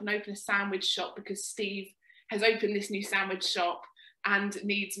grew up, and open a sandwich shop because Steve has opened this new sandwich shop and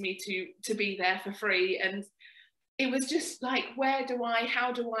needs me to be there for free. And it was just like,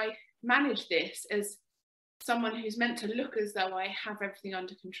 how do I manage this as someone who's meant to look as though I have everything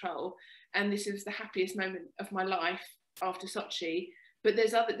under control? And this is the happiest moment of my life after Sochi, but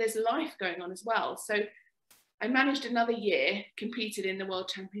there's life going on as well. So I managed another year, competed in the World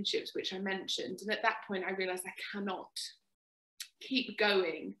Championships, which I mentioned. And at that point, I realized I cannot keep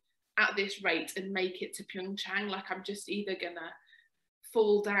going at this rate and make it to Pyeongchang. Like, I'm just either gonna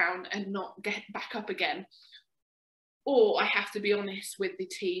fall down and not get back up again, or I have to be honest with the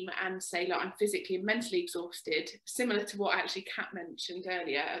team and say, look, I'm physically and mentally exhausted, similar to what actually Kat mentioned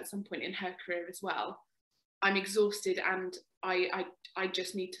earlier at some point in her career as well. I'm exhausted and I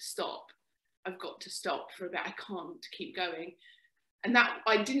just need to stop. I've got to stop for a bit. I can't keep going. And that,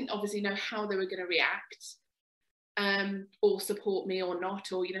 I didn't obviously know how they were going to react, or support me or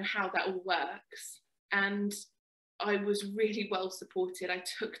not, or, you know, how that all works. And I was really well supported. I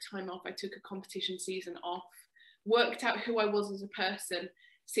took time off. I took a competition season off, worked out who I was as a person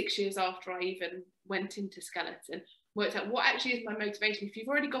 6 years after I even went into skeleton, worked out what actually is my motivation. If you've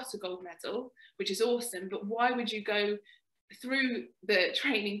already got a gold medal, which is awesome, but why would you go through the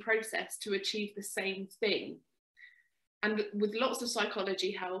training process to achieve the same thing? And with lots of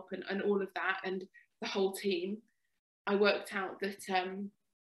psychology help and all of that, and the whole team, I worked out that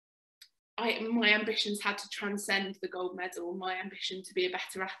my ambitions had to transcend the gold medal. My ambition to be a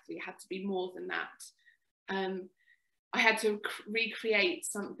better athlete had to be more than that. I had to recreate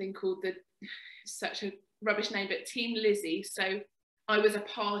something called such a rubbish name, but Team Lizzy. So I was a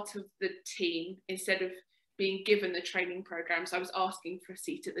part of the team instead of being given the training program. So I was asking for a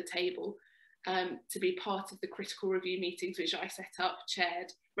seat at the table, to be part of the critical review meetings, which I set up,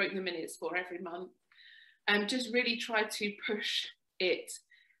 chaired, wrote the minutes for every month, and just really tried to push it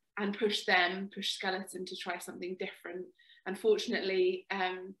and push skeleton to try something different. Unfortunately,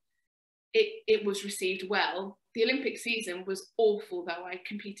 it was received well. The Olympic season was awful though. I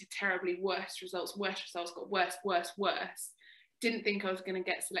competed terribly, worse results, got worse. Didn't think I was going to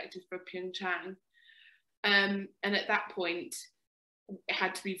get selected for Pyeongchang. And at that point, it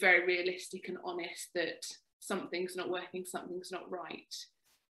had to be very realistic and honest that something's not working, something's not right.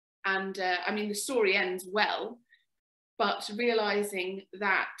 And I mean, the story ends well, but realising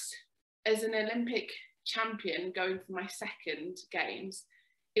that as an Olympic champion going for my second games,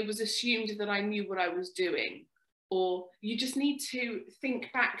 it was assumed that I knew what I was doing, or you just need to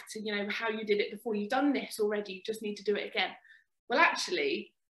think back to, you know, how you did it before. You've done this already, you just need to do it again. Well,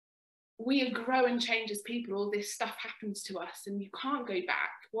 actually, we grow and change as people. All this stuff happens to us and you can't go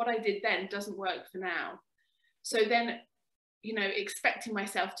back. What I did then doesn't work for now. So then you know, expecting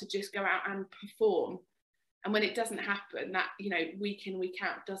myself to just go out and perform, and when it doesn't happen, that, you know, week in, week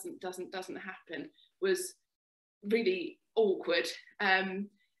out doesn't happen, was really awkward.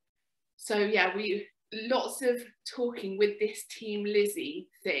 So yeah, lots of talking with this Team Lizzy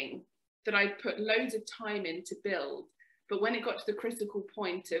thing that I put loads of time in to build, but when it got to the critical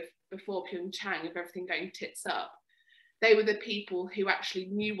point of before Pyeongchang, of everything going tits up, they were the people who actually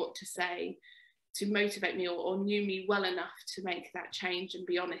knew what to say to motivate me, or knew me well enough to make that change and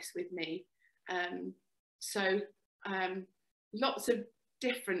be honest with me. So lots of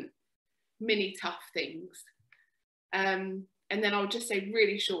different mini tough things. And then I'll just say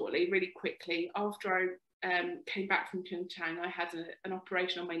really shortly, really quickly, after I came back from Pyeongchang, I had an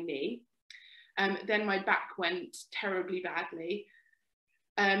operation on my knee. Then my back went terribly badly.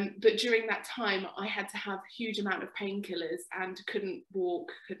 But during that time, I had to have a huge amount of painkillers and couldn't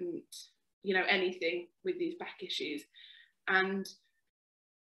walk, couldn't, you know, anything with these back issues. And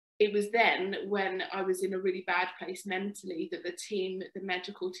it was then when I was in a really bad place mentally that the team, the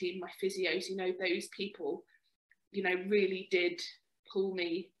medical team, my physios, you know, those people, you know, really did pull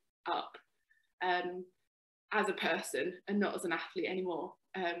me up as a person and not as an athlete anymore.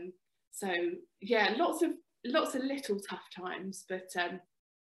 So yeah, lots of little tough times, but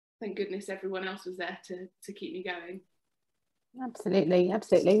thank goodness everyone else was there to keep me going. Absolutely.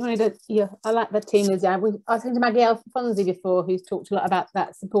 Yeah, I like the team as I was thinking to Maggie Alfonsi before, who's talked a lot about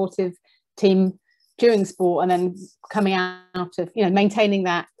that supportive team during sport and then coming out of, you know, maintaining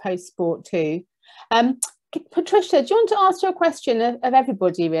that post sport too. Patricia, do you want to ask your question of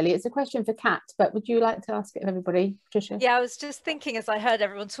everybody, really? It's a question for Kat, but would you like to ask it of everybody, Patricia? Yeah, I was just thinking as I heard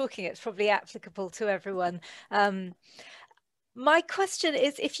everyone talking, it's probably applicable to everyone. My question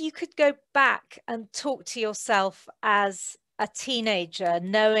is, if you could go back and talk to yourself as a teenager,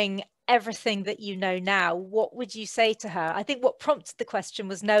 knowing everything that you know now, what would you say to her? I think what prompted the question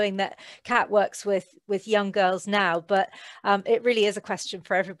was knowing that Kat works with young girls now, but it really is a question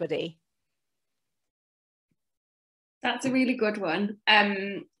for everybody. That's a really good one.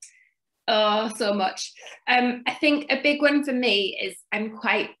 Oh, so much. I think a big one for me is I'm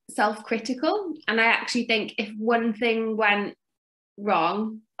quite self-critical, and I actually think if one thing went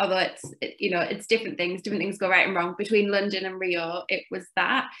wrong, although it's different things go right and wrong, between London and Rio, it was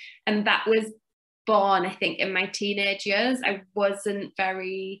that, and that was born, I think, in my teenage years. I wasn't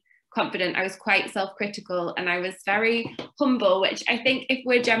very confident. I was quite self-critical, and I was very humble, which I think if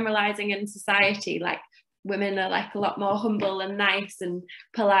we're generalizing in society, like women are like a lot more humble and nice and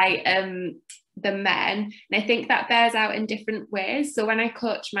polite than men, and I think that bears out in different ways. So when I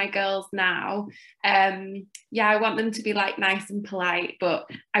coach my girls now, yeah, I want them to be like nice and polite, but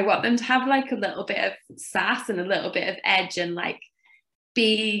I want them to have like a little bit of sass and a little bit of edge, and like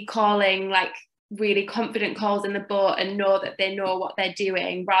be calling like really confident calls in the boat and know that they know what they're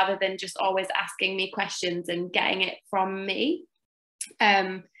doing, rather than just always asking me questions and getting it from me.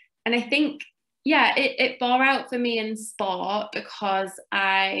 And I think, yeah, it bore out for me in sport, because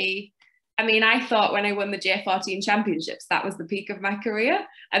I thought when I won the J14 championships, that was the peak of my career.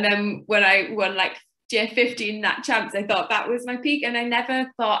 And then when I won like J15 Nat Champs, I thought that was my peak, and I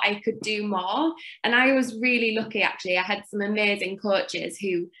never thought I could do more. And I was really lucky, actually. I had some amazing coaches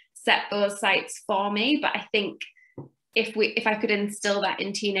who set those sights for me. But I think if I could instill that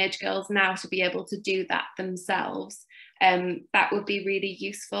in teenage girls now to be able to do that themselves, that would be really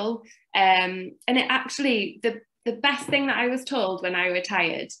useful. And it actually, the best thing that I was told when I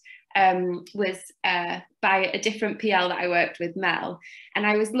retired was by a different PL that I worked with, Mel, and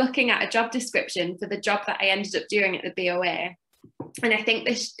I was looking at a job description for the job that I ended up doing at the BOA. And I think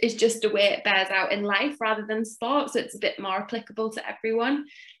this is just a way it bears out in life rather than sport, so it's a bit more applicable to everyone.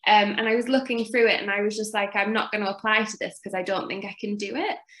 And I was looking through it, and I was just like, I'm not going to apply to this because I don't think I can do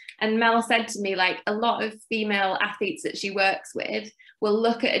it. And Mel said to me, like, a lot of female athletes that she works with will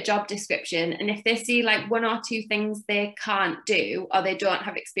look at a job description, and if they see like one or two things they can't do or they don't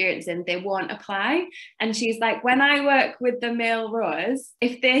have experience in, they won't apply. And she's like, when I work with the male rowers,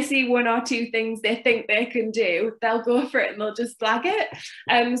 if they see one or two things they think they can do, they'll go for it and they'll just flag it.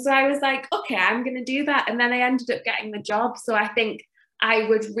 So I was like, okay, I'm going to do that. And then I ended up getting the job. So I think I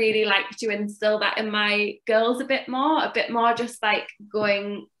would really like to instill that in my girls a bit more just like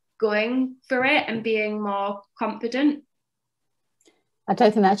going for it and being more confident. I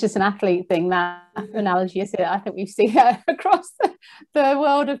don't think that's just an athlete thing, that analogy, is it? I think we see that across the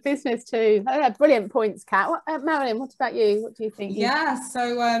world of business too. Brilliant points, Kat. Marilyn, what about you? What do you think? Yeah,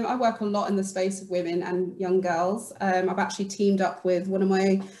 so I work a lot in the space of women and young girls. I've actually teamed up with one of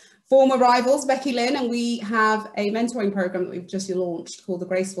my former rivals, Becky Lynn, and we have a mentoring program that we've just launched called the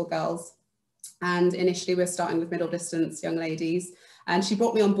Graceful Girls. And initially we're starting with middle distance young ladies. And she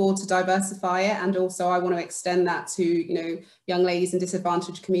brought me on board to diversify it. And also I want to extend that to, you know, young ladies in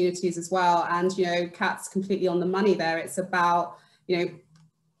disadvantaged communities as well. And, you know, Kat's completely on the money there. It's about, you know,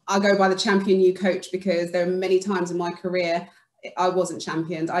 I go by the champion you coach, because there are many times in my career I wasn't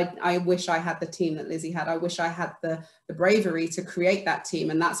championed. I wish I had the team that Lizzy had. I wish I had the bravery to create that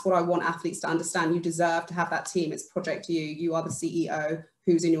team. And that's what I want athletes to understand. You deserve to have that team. It's Project You. You are the CEO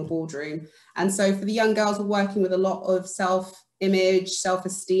who's in your boardroom. And so for the young girls, we're working with a lot of self-image,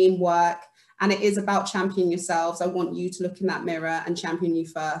 self-esteem work. And it is about championing yourselves. I want you to look in that mirror and champion you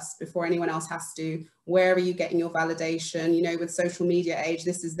first before anyone else has to. Where are you getting your validation? You know, with social media age,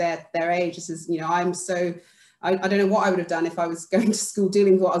 this is their age. This is, you know, I don't know what I would have done if I was going to school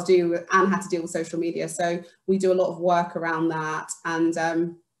dealing with what I was doing with and had to deal with social media. So we do a lot of work around that. And,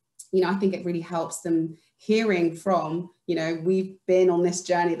 you know, I think it really helps them hearing from, you know, we've been on this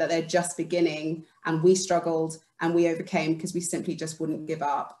journey that they're just beginning, and we struggled and we overcame because we simply just wouldn't give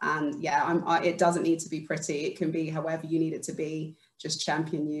up. And yeah, it doesn't need to be pretty. It can be however you need it to be. Just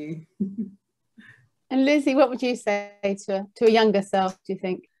champion you. And Lizzy, what would you say to a younger self, do you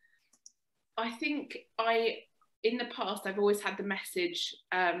think? I think in the past, I've always had the message,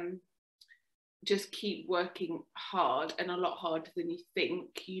 just keep working hard, and a lot harder than you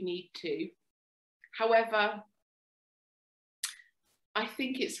think you need to. However, I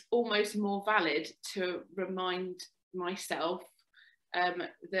think it's almost more valid to remind myself that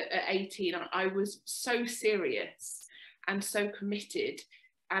at 18, I was so serious and so committed,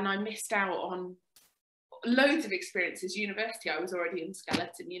 and I missed out on loads of experiences. University, I was already in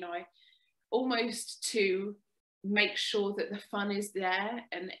skeleton, you know, almost to make sure that the fun is there,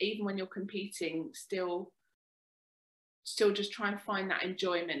 and even when you're competing, still just try and find that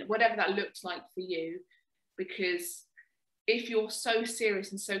enjoyment, whatever that looks like for you. Because if you're so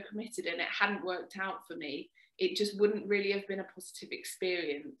serious and so committed and it hadn't worked out for me, it just wouldn't really have been a positive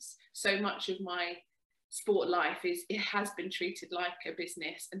experience. So much of my sport life it has been treated like a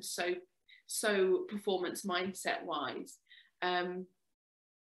business, and so performance mindset wise.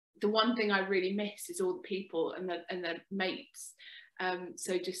 The one thing I really miss is all the people and the mates.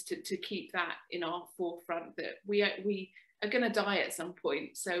 So just to keep that in our forefront, that we are going to die at some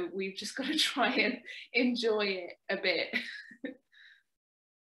point, so we've just got to try and enjoy it a bit.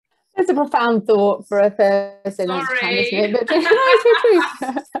 It's a profound thought for a Thursday night time, isn't it? But no,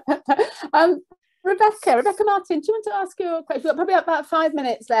 it's true. Rebecca Martin, do you want to ask your question? We've got probably about 5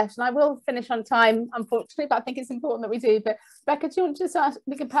 minutes left, and I will finish on time, unfortunately, but I think it's important that we do. But Rebecca, do you want to just ask?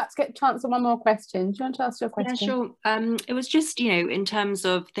 We can perhaps get a chance on one more question. Do you want to ask your question? Yeah, sure. It was just, you know, in terms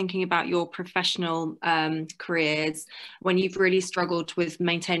of thinking about your professional careers, when you've really struggled with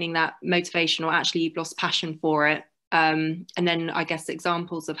maintaining that motivation, or actually you've lost passion for it, and then I guess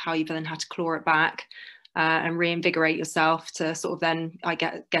examples of how you've then had to claw it back. And reinvigorate yourself to sort of then, I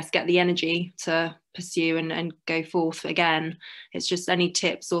guess, get the energy to pursue and go forth again. It's just any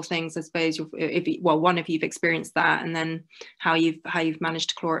tips or things, I suppose, one, if you've experienced that, and then how you've managed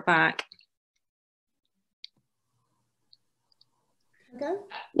to claw it back. Go?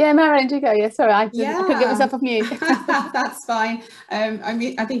 Yeah, Marilyn, do go. Yeah, sorry, I couldn't get myself off mute. That's fine. I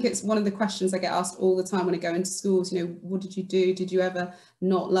mean, I think it's one of the questions I get asked all the time when I go into schools. You know, what did you do? Did you ever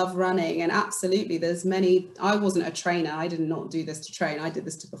not love running? And absolutely, there's many. I wasn't a trainer. I did not do this to train. I did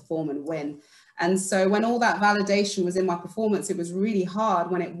this to perform and win. And so when all that validation was in my performance, it was really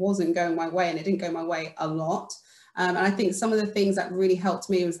hard when it wasn't going my way, and it didn't go my way a lot. And I think some of the things that really helped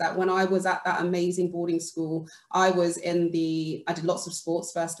me was that when I was at that amazing boarding school, I did lots of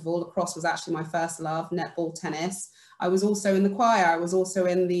sports. First of all, lacrosse was actually my first love, netball, tennis. I was also in the choir. I was also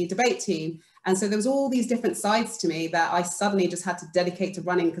in the debate team. And so there was all these different sides to me that I suddenly just had to dedicate to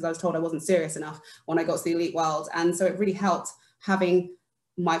running, because I was told I wasn't serious enough when I got to the elite world. And so it really helped having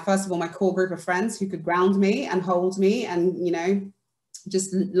first of all, my core group of friends who could ground me and hold me, and, you know,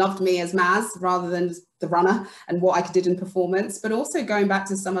 just loved me as Maz rather than just the runner and what I did in performance. But also going back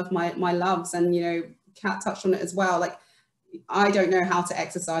to some of my loves, and, you know, Kat touched on it as well, like, I don't know how to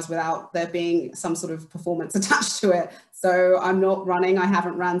exercise without there being some sort of performance attached to it. So I'm not running. I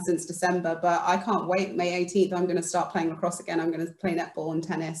haven't ran since December, but I can't wait. May 18th, I'm going to start playing lacrosse again. I'm going to play netball and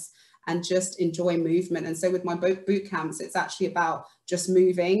tennis and just enjoy movement. And so with my boot camps, it's actually about just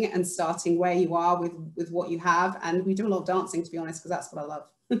moving and starting where you are with what you have. And we do a lot of dancing, to be honest, because that's what I love.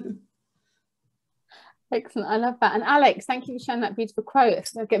 Excellent, I love that. And Alex, thank you for sharing that beautiful quote.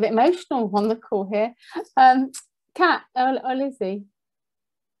 I get a bit emotional on the call here. Kat or Lizzy?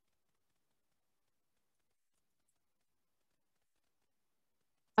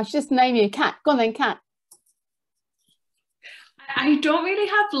 I should just name you Kat. Go on then, Kat. I don't really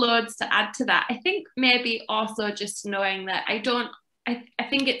have loads to add to that. I think maybe also just knowing that I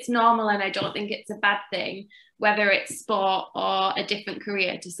think it's normal, and I don't think it's a bad thing, whether it's sport or a different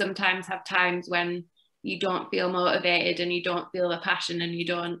career, to sometimes have times when you don't feel motivated and you don't feel the passion and you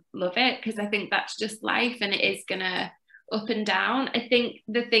don't love it, because I think that's just life, and it is gonna up and down. I think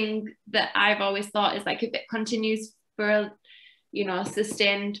the thing that I've always thought is, like, if it continues for a, you know,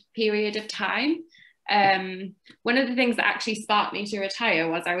 sustained period of time. One of the things that actually sparked me to retire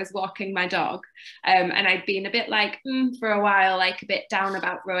was I was walking my dog, and I'd been a bit like for a while, like a bit down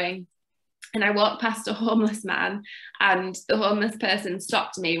about rowing. And I walked past a homeless man, and the homeless person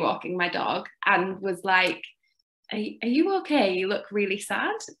stopped me walking my dog and was like, are you okay? You look really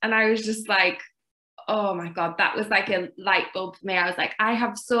sad. And I was just like, oh my God, that was like a light bulb for me. I was like, I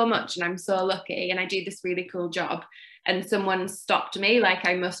have so much and I'm so lucky and I do this really cool job, and someone stopped me, like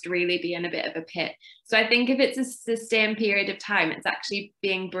I must really be in a bit of a pit. So I think if it's a sustained period of time, it's actually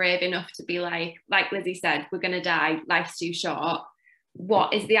being brave enough to be like Lizzy said, we're going to die, life's too short.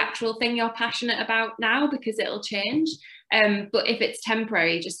 What is the actual thing you're passionate about now? Because it'll change. But if it's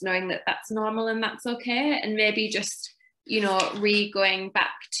temporary, just knowing that that's normal and that's okay. And maybe just, you know, going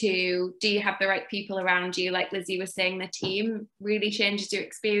back to, do you have the right people around you? Like Lizzy was saying, the team really changes your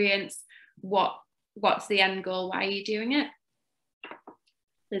experience. What's the end goal? Why are you doing it?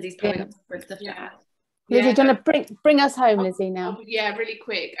 Lizzy's probably got some stuff to add. Lizzy, do you want to bring us home, Lizzy, now? Yeah, really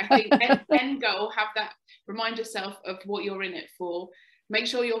quick. I think end goal, have that, remind yourself of what you're in it for. Make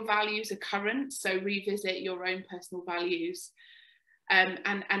sure your values are current, so revisit your own personal values,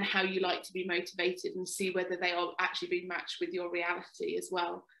 and how you like to be motivated, and see whether they are actually being matched with your reality as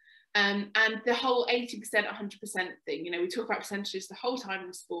well. And the whole 80%, 100% thing, you know, we talk about percentages the whole time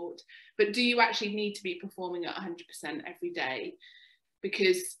in sport, but do you actually need to be performing at 100% every day?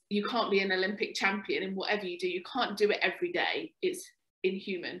 Because you can't be an Olympic champion in whatever you do. You can't do it every day. It's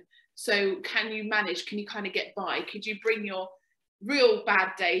inhuman. So can you manage? Can you kind of get by? Could you bring your real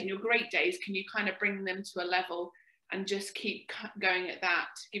bad days and your great days, can you kind of bring them to a level and just keep going at that?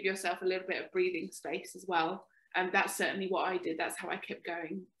 Give yourself a little bit of breathing space as well. And that's certainly what I did. That's how I kept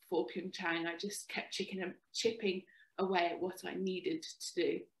going for Pyeongchang. I just kept chipping away at what I needed to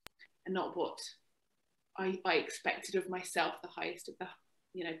do, and not what I expected of myself, the highest of the,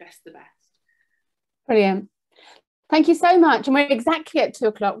 you know, best of the best. Brilliant. Thank you so much. And we're exactly at 2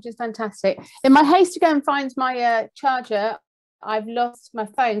 o'clock, which is fantastic. In my haste to go and find my charger, I've lost my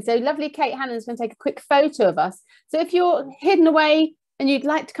phone. So lovely Kate Hannon's going to take a quick photo of us. So if you're hidden away and you'd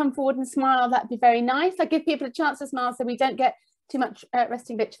like to come forward and smile, that'd be very nice. I give people a chance to smile so we don't get too much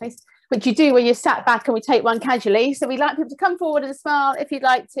resting bitch face, which you do when you're sat back, and we take one casually. So we'd like people to come forward and smile if you'd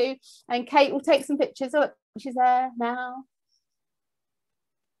like to. And Kate will take some pictures. Oh, she's there now.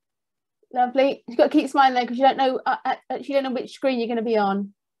 Lovely. You've got to keep smiling though, because you don't know which screen you're going to be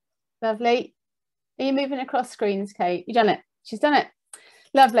on. Lovely. Are you moving across screens, Kate? You've done it. She's done it.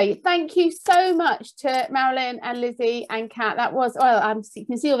 Lovely. Thank you so much to Marilyn and Lizzy and Kat. That was, well, you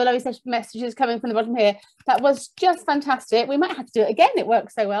can see all the lovely messages coming from the bottom here. That was just fantastic. We might have to do it again. It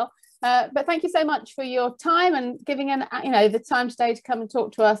works so well. But thank you so much for your time and giving the time today to come and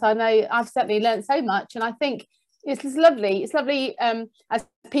talk to us. I know I've certainly learned so much, and I think it's lovely. It's lovely as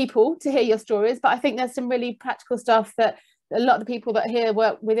people to hear your stories, but I think there's some really practical stuff that a lot of the people that here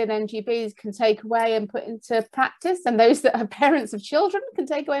work within NGBs can take away and put into practice, and those that are parents of children can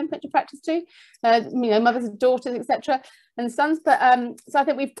take away and put into practice too. Mothers and daughters, etc., and sons. But so I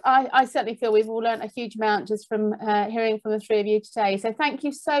think I certainly feel we've all learned a huge amount just from hearing from the three of you today. So thank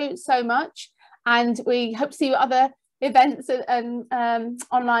you so much, and we hope to see you at other events and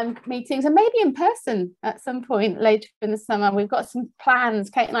online meetings, and maybe in person at some point later in the summer. We've got some plans,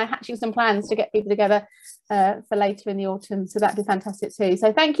 Kate and I hatching some plans to get people together for later in the autumn, so that'd be fantastic too.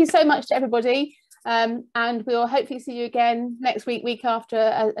 So thank you so much to everybody, and we'll hopefully see you again next week after,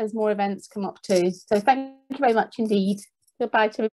 as more events come up too. So thank you very much indeed. Goodbye to